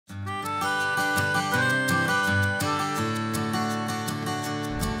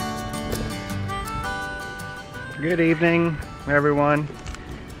Good evening, everyone.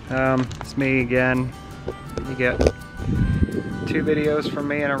 It's me again. You get 2 videos from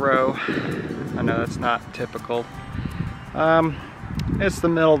me in a row. I know that's not typical. It's the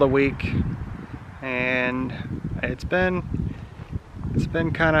middle of the week, and it's been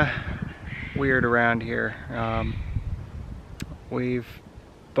kind of weird around here. We've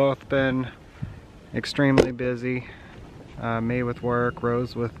both been extremely busy. Me with work,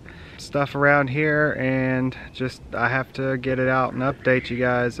 Rose with stuff around here, and just I have to get it out and update you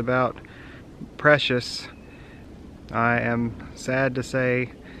guys about Precious. I am sad to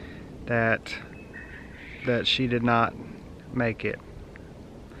say that she did not make it.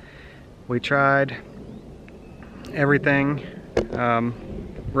 We tried everything.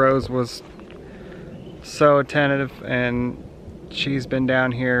 Rose was so attentive, and she's been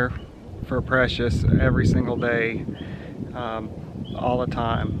down here for Precious every single day, all the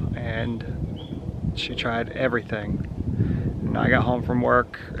time, and she tried everything. And I got home from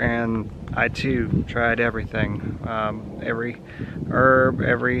work and I too tried everything, every herb,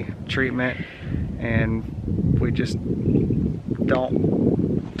 every treatment, and we just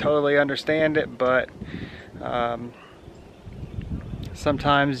don't totally understand it, but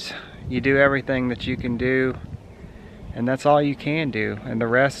sometimes you do everything that you can do, and that's all you can do, and the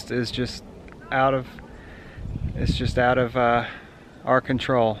rest is just out of our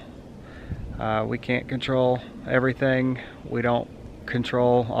control. We can't control everything. We don't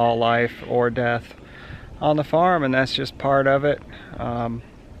control all life or death on the farm, and that's just part of it.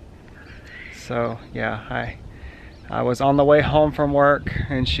 So yeah, I was on the way home from work,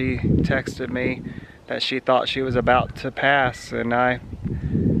 and she texted me that she thought she was about to pass, and I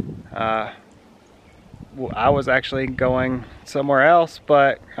was actually going somewhere else,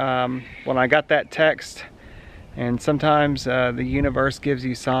 but when I got that text, and sometimes the universe gives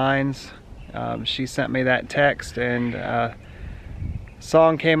you signs, she sent me that text, and a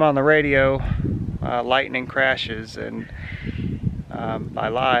song came on the radio, Lightning Crashes, and by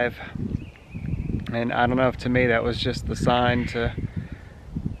Live, and I don't know if to me that was just the sign to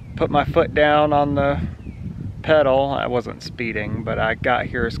put my foot down on the pedal. I wasn't speeding, but I got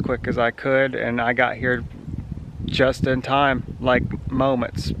here as quick as I could, and I got here just in time, like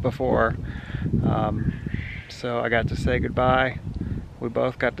moments before. So I got to say goodbye. We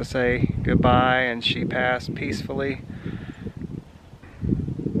both got to say goodbye, and she passed peacefully.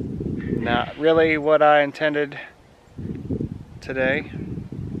 Not really what I intended today.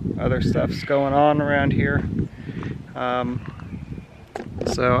 Other stuff's going on around here.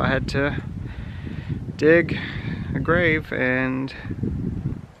 So I had to dig a grave, and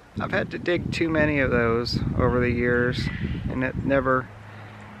I've had to dig too many of those over the years, and it never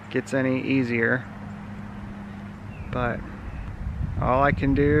gets any easier. But all I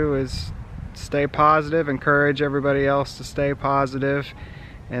can do is stay positive, encourage everybody else to stay positive,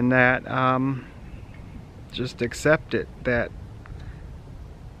 and that just accept it, that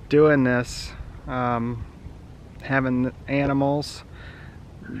doing this, having animals,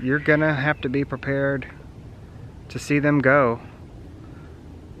 you're gonna have to be prepared to see them go.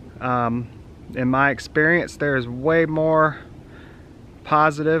 In my experience, there's way more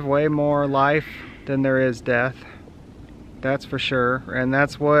positive, way more life than there is death. That's for sure, and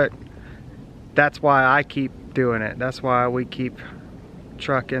that's why I keep doing it. That's why we keep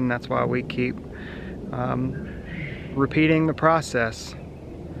trucking. That's why we keep repeating the process.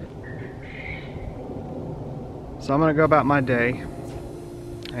 So I'm gonna go about my day,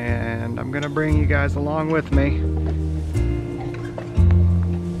 and I'm gonna bring you guys along with me.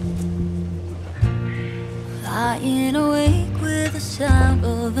 Lying awake with the sound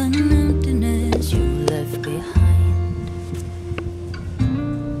of an emptiness you left behind.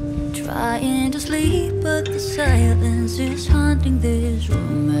 Trying to sleep, but the silence is haunting this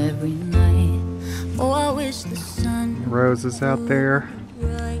room every night. Oh, I wish the sun. Rose is out there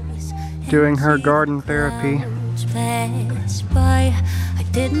doing her garden therapy. Pass by. I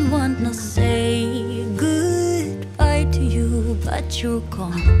didn't want to say goodbye to you, but you're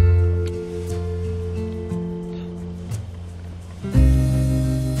gone.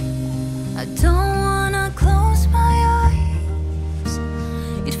 I don't wanna close my eyes.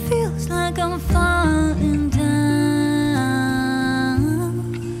 It feels like I'm falling down,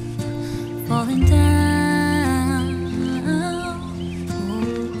 falling down.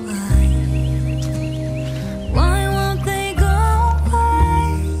 Why won't they go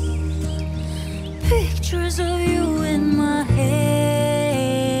away? Pictures of you in my head.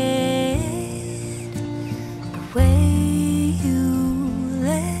 The way you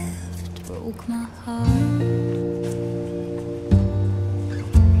left broke my heart.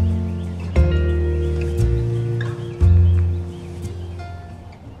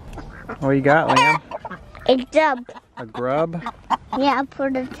 What you got, Liam? A grub. A grub? Yeah,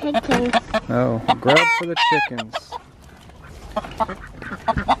 for the chickens. Oh, a grub for the chickens.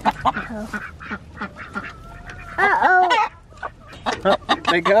 Uh-oh. Oh,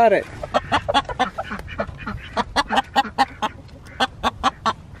 they got it.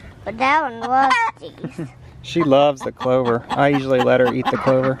 But that one loves these. She loves the clover. I usually let her eat the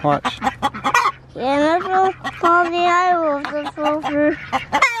clover. Watch. Yeah, and that's probably I love the clover.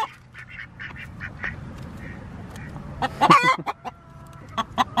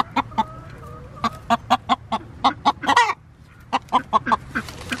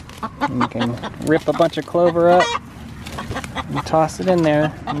 You can rip a bunch of clover up and toss it in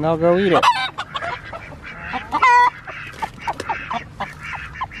there, and they'll go eat it.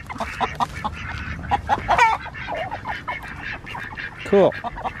 Cool.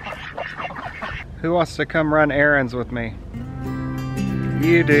 Who wants to come run errands with me?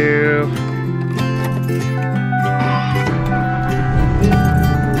 You do.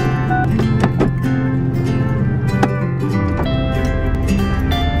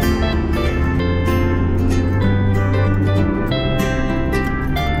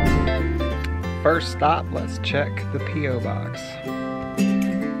 First stop, let's check the P.O. box.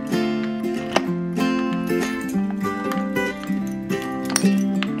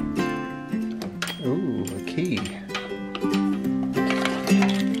 Ooh, a key.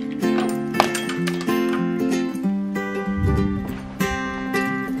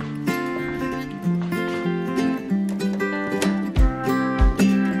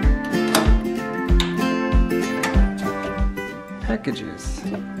 Packages.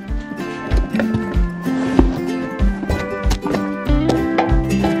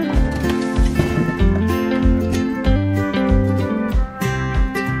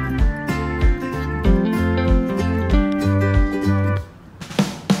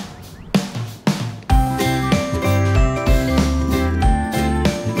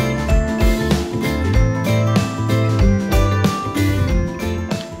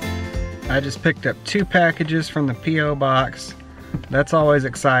 I just picked up 2 packages from the P.O. box. That's always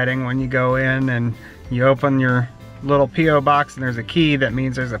exciting when you go in and you open your little P.O. box and there's a key. That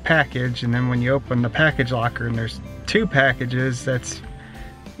means there's a package, and then when you open the package locker and there's 2 packages, that's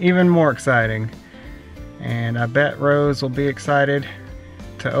even more exciting. And I bet Rose will be excited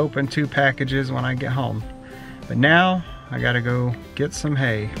to open 2 packages when I get home. But now I gotta go get some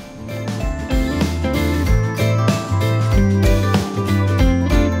hay.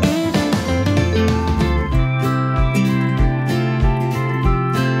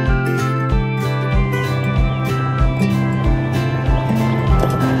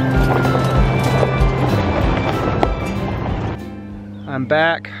 I'm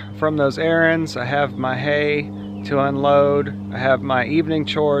back from those errands. I have my hay to unload. I have my evening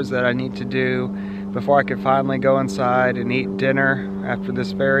chores that I need to do before I can finally go inside and eat dinner after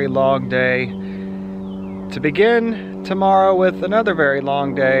this very long day, to begin tomorrow with another very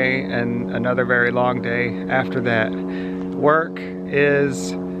long day and another very long day after that. Work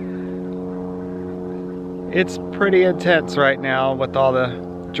is, it's pretty intense right now with all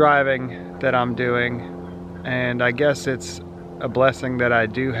the driving that I'm doing, and I guess it's a blessing that I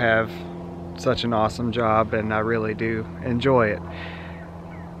do have such an awesome job, and I really do enjoy it.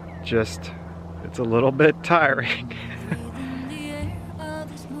 Just, it's a little bit tiring.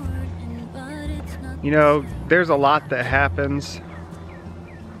 You know, there's a lot that happens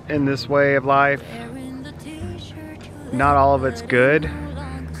in this way of life. Not all of it's good.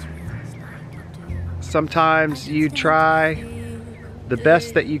 Sometimes you try the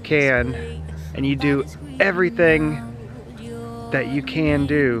best that you can and you do everything that you can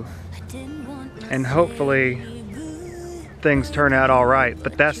do, and hopefully things turn out all right,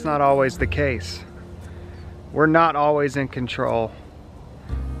 but that's not always the case. We're not always in control.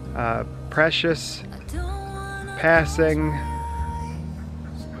 Precious passing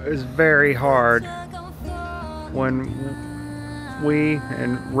is very hard when we,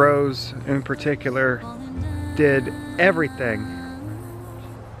 and Rose in particular, did everything.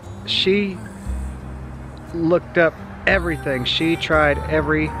 She looked up everything. She tried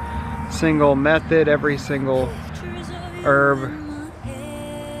every single method, every single herb,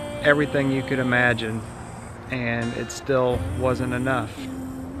 everything you could imagine, and it still wasn't enough.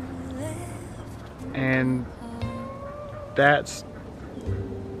 And that's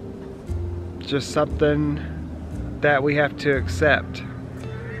just something that we have to accept.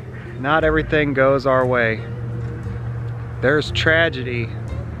 Not everything goes our way. There's tragedy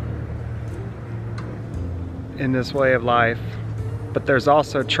in this way of life, but there's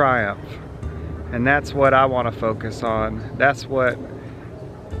also triumph, and that's what I want to focus on. That's what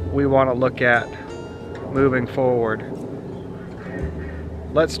we want to look at moving forward.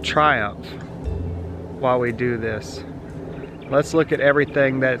 Let's triumph while we do this. Let's look at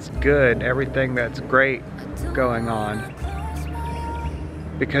everything that's good, everything that's great going on,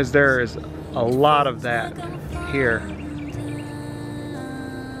 because there is a lot of that here.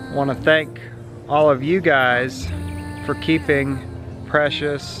 I want to thank all of you guys for keeping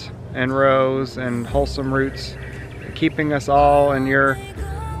Precious and Rose and Wholesome Roots, keeping us all in your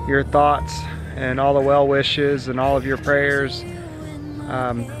thoughts and all the well wishes and all of your prayers.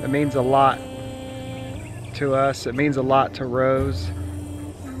 It means a lot to us. It means a lot to Rose.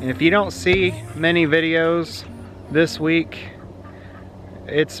 And if you don't see many videos this week,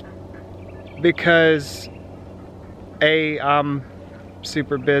 it's because I'm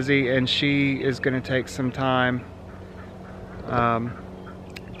super busy and she is going to take some time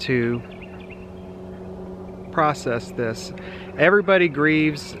to process this. Everybody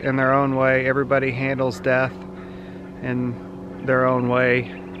grieves in their own way. Everybody handles death in their own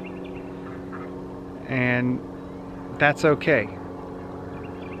way, and that's okay.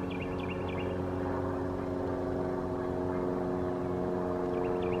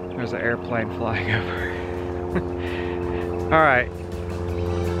 There's an airplane flying over. All right,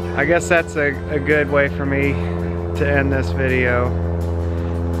 I guess that's a good way for me to end this video.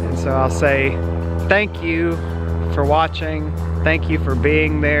 And so I'll say thank you for watching. Thank you for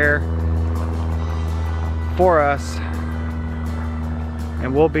being there for us.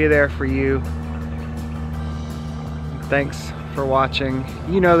 And we'll be there for you. Thanks for watching.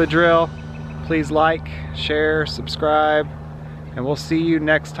 You know the drill. Please like, share, subscribe, and we'll see you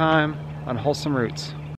next time on Wholesome Roots.